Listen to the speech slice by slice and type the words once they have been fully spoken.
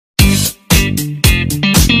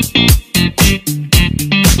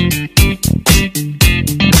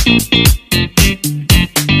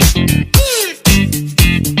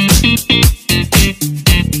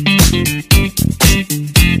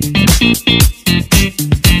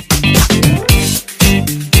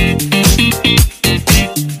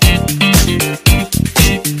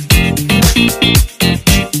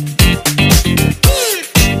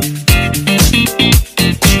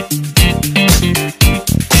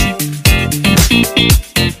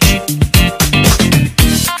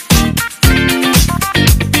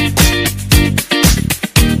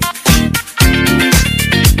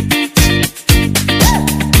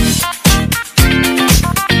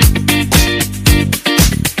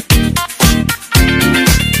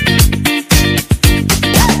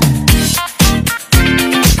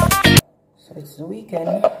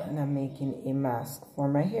weekend and I'm making a mask for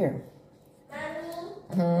my hair.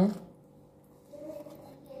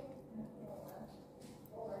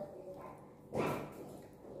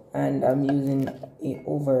 And I'm using a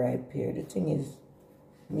overripe pear. The thing is,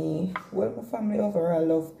 my family overall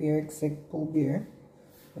love pear except Pooh Bear.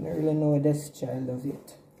 I don't really know this child of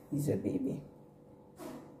it. He's a baby.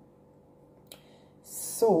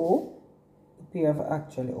 So, the pear have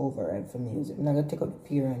actually overripe for me. I'm not going to take out the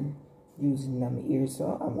pear and use it in my ear,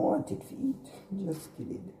 so I want it to eat. Just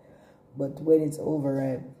kidding. But when it's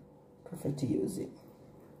overripe, I prefer to use it.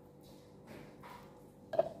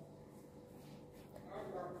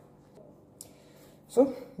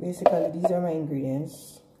 So, basically, these are my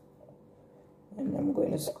ingredients. And I'm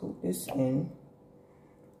going to scoop this in.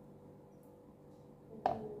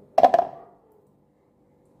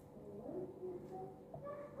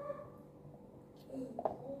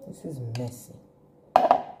 This is messy.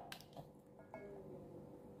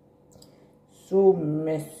 So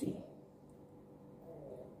messy.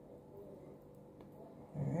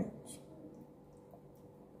 Alright.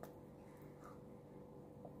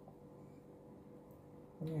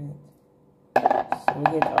 So we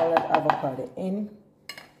get all that avocado in.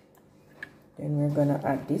 Then we're gonna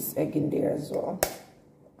add this egg in there as well.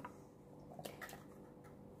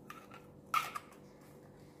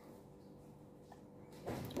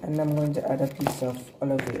 And I'm going to add a piece of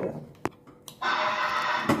olive oil.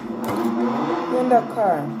 You're in that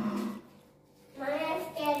car. Mommy, I'm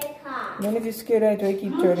scared of the car. Then if you're scared, I try to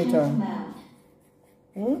keep turning it on. I'm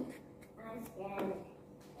scared of the car.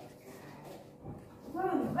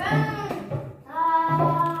 Run, run!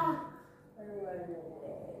 Ah!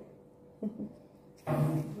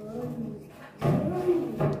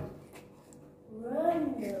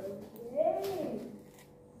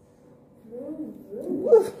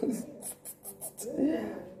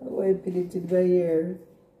 Why put it in my ear?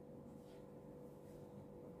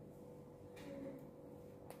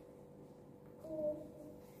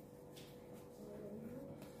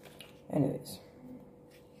 Anyways.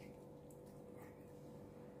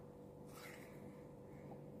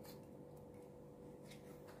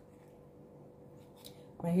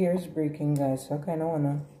 My hair is breaking, guys, so I kind of want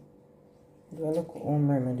to do a little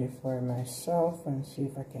home remedy for myself and see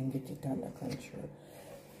if I can get it under control.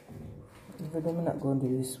 Even though I'm not going to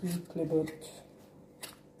do this weekly, but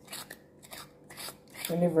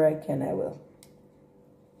whenever I can, I will.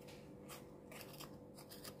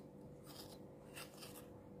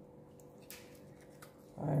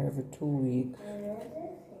 Every 2 weeks,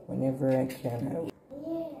 whenever I can, I will.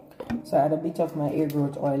 So I add a bit of my hair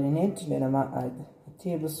growth oil in it. Then I'm going to add a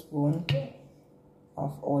tablespoon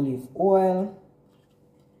of olive oil.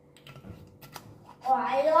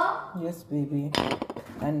 Oil? Yes, baby.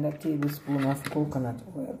 And a tablespoon of coconut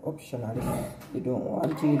oil. Optional. If you don't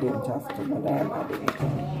want to, you don't have to, but I'm adding it.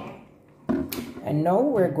 And now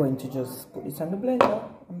we're going to just put this on the blender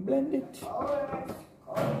and blend it.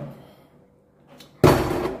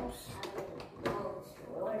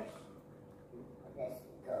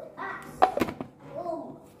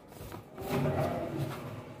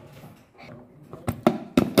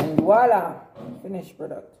 Voila, finished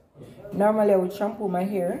product. Normally I would shampoo my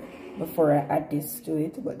hair before I add this to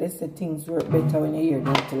it, but they say things work better when your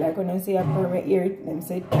hair dirty. Like when I say I curl my hair, them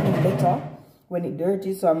say it works better when it's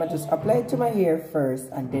dirty, so I'm gonna just apply it to my hair first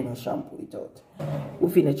and then I'll shampoo it out. We're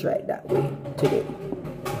finna try it that way today.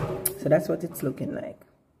 So that's what it's looking like.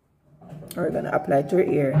 We're gonna apply it to your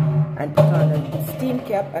hair and put on a steam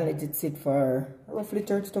cap and let it sit for roughly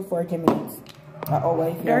 30 to 40 minutes.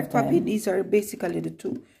 Dark poppy, these are basically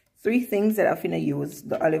the three things that I'm finna use: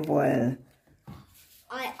 the olive oil,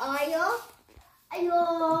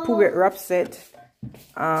 Pooh Bear wrap set,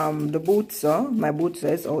 the boots. My boots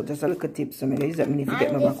is out. Just a little tip, so I'm gonna use that if you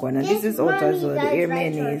get my back one. And this is out as well. The hair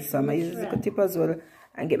mayonnaise, so I'm gonna use a little tip as well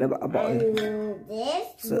and get my back a bottle.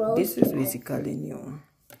 So this is basically new.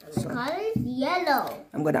 So color is yellow.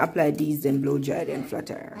 I'm gonna apply these, then blow dry, then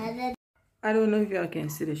flat iron. I don't know if y'all can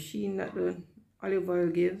see the sheen that the olive oil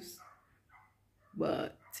gives,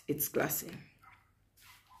 but it's classy.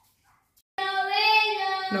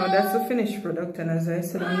 Now that's the finished product, and as I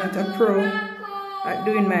said, I'm not a pro at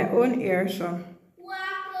doing my own hair, so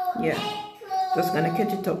yeah, just gonna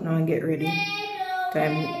catch it up now and get ready.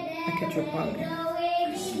 Time I catch up on me.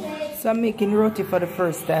 So I'm making roti for the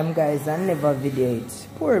first time, guys. I never video it.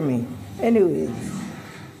 Poor me. Anyways,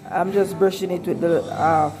 I'm just brushing it with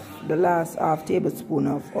the last half tablespoon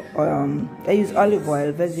of I use olive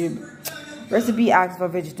oil. Recipe asks for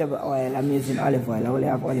vegetable oil. I'm using olive oil. I only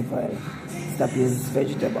have olive oil. Stop using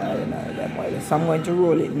vegetable oil and all that oil. So I'm going to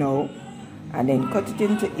roll it now and then cut it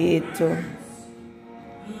into 8 to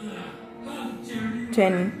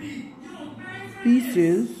 10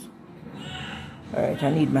 pieces. Alright, I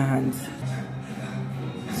need my hands.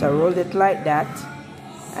 So roll it like that,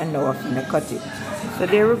 and now I'm gonna cut it. So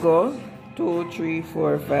there we go. 2, 3,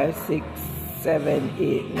 4, 5, 6, 7,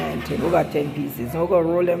 8, 9, 10. We got 10 pieces. Now we're gonna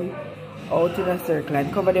roll them out in a circle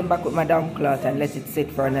and cover them back with my down cloth and let it sit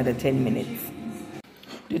for another 10 minutes.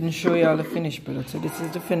 Didn't show you all the finished product, so this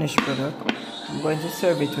is the finished product. I'm going to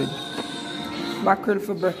serve it with mackerel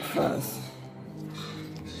for breakfast.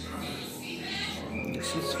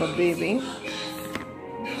 This is for baby.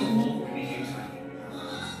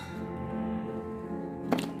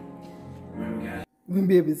 When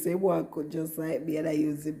baby say one could just like me and I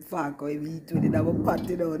use him fork or him eat with it, I'm a pot,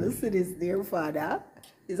 you know. You see this there, father?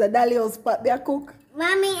 Is a dolly house pot me I cook?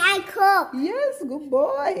 Mommy, I cook. Yes, good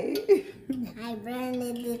boy. I burned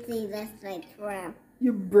it to see that's like crap.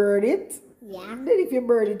 You burn it? Yeah. Then if you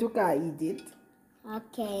burn it, you can't eat it.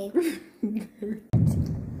 Okay.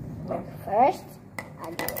 First,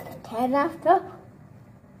 I do the 10 after.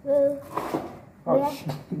 Oh,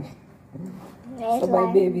 so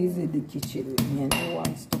my baby is in the kitchen with me and he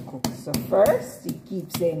wants to cook. So first, he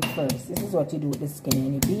keeps saying first. This is what you do with the skin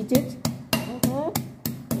and you beat it.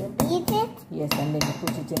 You beat it? Yes, and then you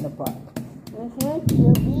put it in the pot. You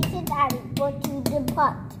beat it and you put it in the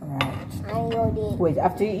pot. Right. And you did. Wait,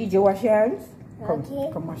 after you eat, you wash your hands? Okay.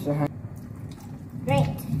 Come wash your hands.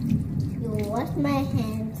 Great. You wash my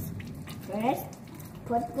hands first.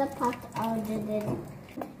 Put the pot under the...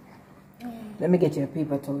 Let me get you a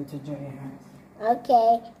paper towel to dry your hands.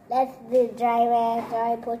 Okay, let's do dry hands.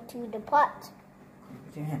 I put to the pot.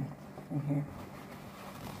 Put your hand in here.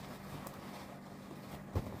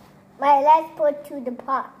 Let's put to the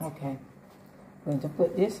pot. Okay. Going to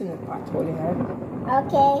put this in the pot. Hold your hand.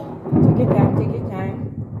 Okay. Take your time, take your time.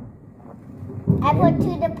 I put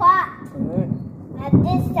to the pot. Good. And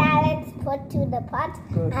this salad put to the pot.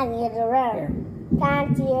 Good. And you the room. Here.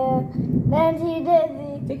 Thank you. Thank you,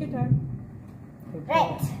 Daisy. Take your time. Good boy.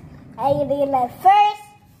 Right. I do like first.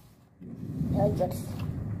 Oh, just.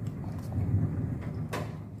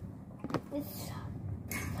 It's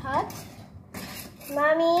hot.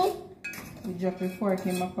 Mommy. You drop your fork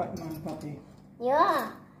in my pot, man, Papi.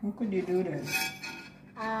 Yeah. How could you do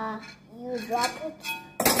that? You drop it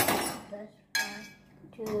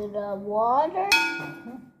to the water.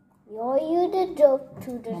 You the joke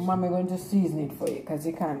to the Mommy going to season it for you because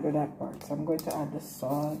you can't do that part. So I'm going to add the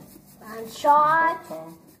salt. and shot.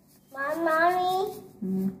 Mommy,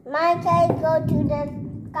 my guy go to the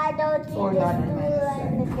guy go to the school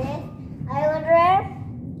and the bed. I order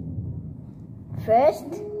first.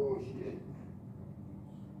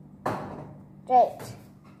 Great.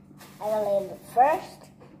 I will leave it first.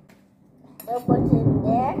 We'll put it in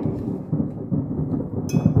there.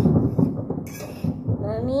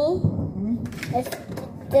 Mommy,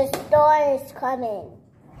 the store is coming.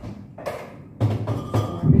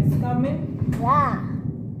 It's coming? Yeah.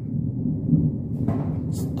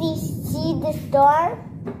 See the store?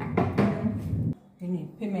 You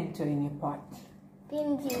need pimento in your pot.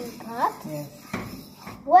 Pimento pot? Yes.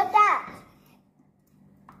 What's that?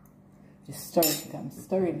 Just stir it. I'm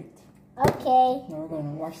stirring it. Okay. Now we're going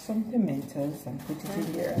to wash some pimentos and put it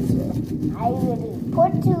in there as well. I really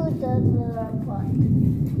put to the little pot.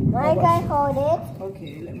 My guy hold it.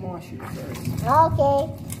 Okay, let me wash it first. Okay.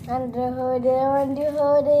 Hold it.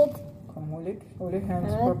 Come hold it. Hold your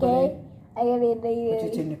hands Okay. properly. I really Put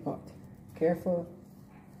it in the pot. Careful.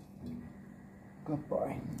 Good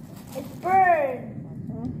boy. It's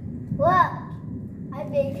burned. Look. I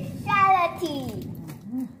make salad.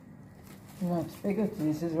 Right, spaghetti.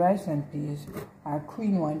 This is rice and peas.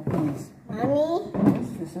 Quinoa and peas. Mommy, Yes,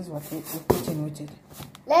 this is what we're putting with it.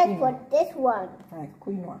 let's put this one. Right,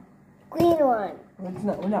 quinoa. Green one.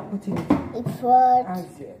 We're not putting it It's put as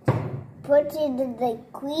yet. in the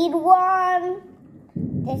green one.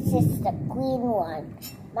 This is the green one.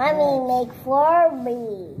 Mommy, make for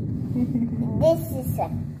me. This is a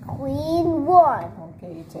green one.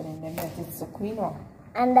 Okay, you're telling them that it's a quinoa.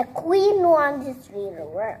 And the green one is really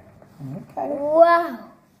work. Okay. Wow.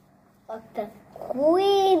 Look, the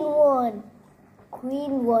green one.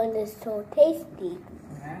 Green one is so tasty.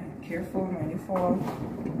 Right, careful when you fall.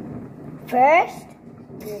 First,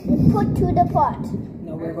 you put to the pot.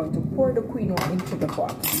 Now we're going to pour the quinoa into the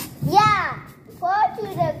pot. Yeah, pour to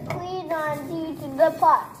the green one into the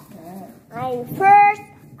pot. Right. I first,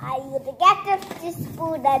 I would get the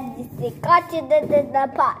spoon and just cut it in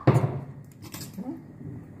the pot.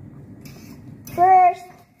 First,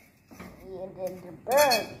 you did the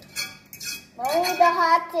burn. Now the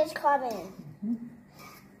hot is coming.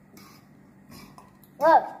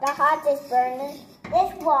 Look, the hot is burning.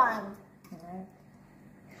 This one.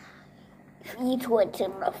 Eat one to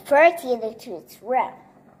the first eat to its rim.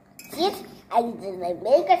 See, I didn't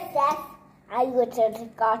make a step. I would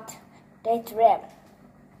have got this rim.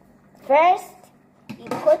 First, you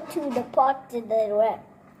put to the pot to the rim.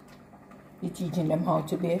 You teaching them how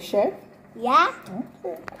to be a chef? Yeah.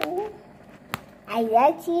 Okay, cool. I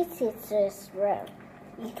like to eat this rim.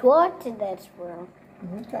 Eat water this rim.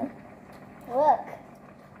 Okay. Look,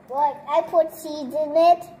 I put seeds in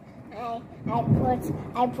it.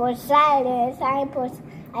 I put salads. I put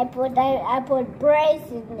bread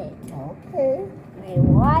in it. Okay. My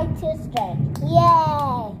white sister.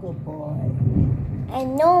 Yay! Good boy.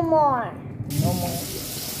 And no more. No more.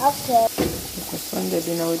 Okay. It's a Sunday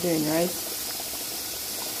dinner we're doing, right?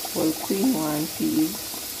 Well, quinoa and peas.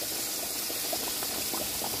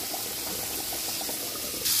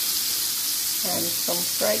 And some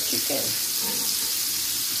fried chicken.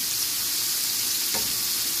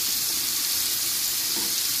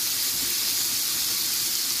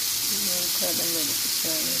 Cut them ready to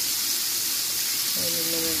turn it. And then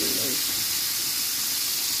we'll do this.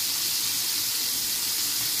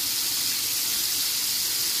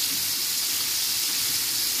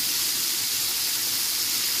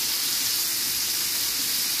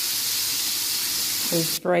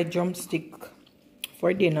 This fried drumstick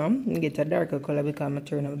for dinner. You get a darker color because I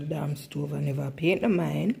turn up the damn stove and never paint the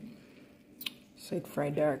mine. So it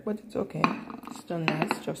fried dark, but it's okay. It's done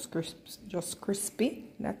nice, just crispy.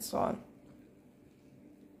 That's all.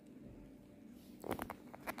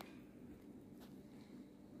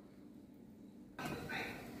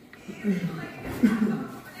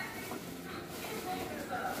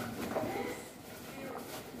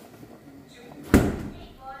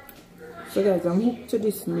 So guys, I'm hooked to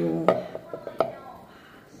this new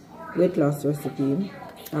weight loss recipe.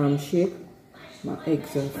 Shake my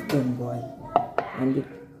eggs and then boil, and it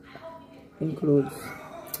includes,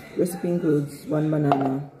 recipe includes 1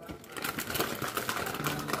 banana,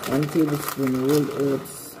 1 tablespoon rolled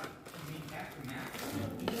oats,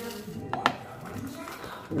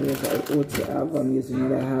 whatever oats you have, I'm using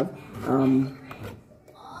what I have,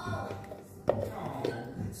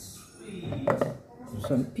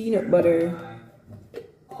 some peanut butter.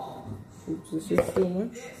 Oops, this is too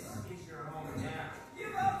much.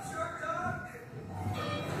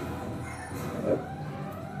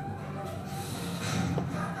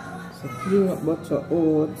 So peanut butter,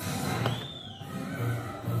 oats,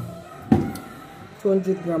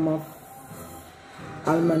 200 grams of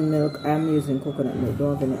almond milk. I'm using coconut milk,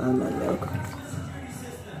 don't have any almond milk.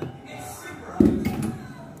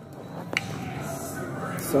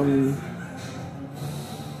 Some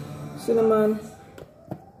cinnamon,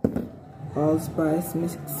 allspice,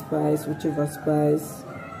 mixed spice, whichever spice,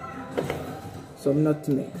 some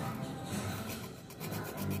nutmeg.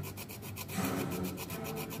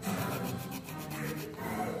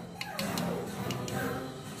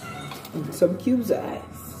 And some cubes of ice.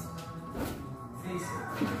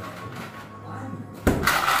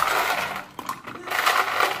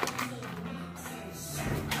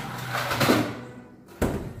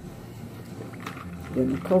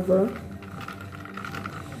 Then cover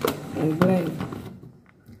and blend.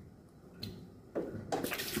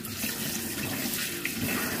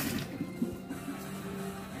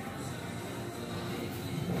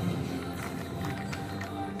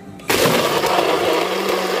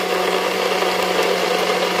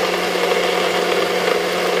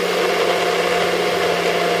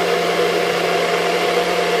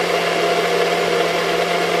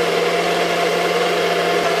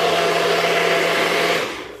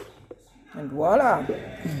 And voila!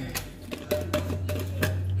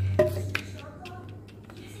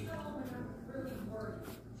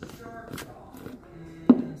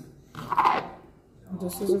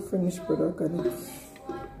 This is a finished product and it's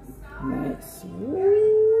nice.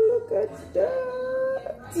 Ooh, look at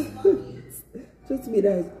that! Just be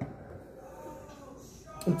nice.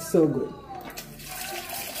 It's so good.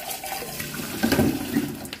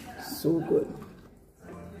 So good.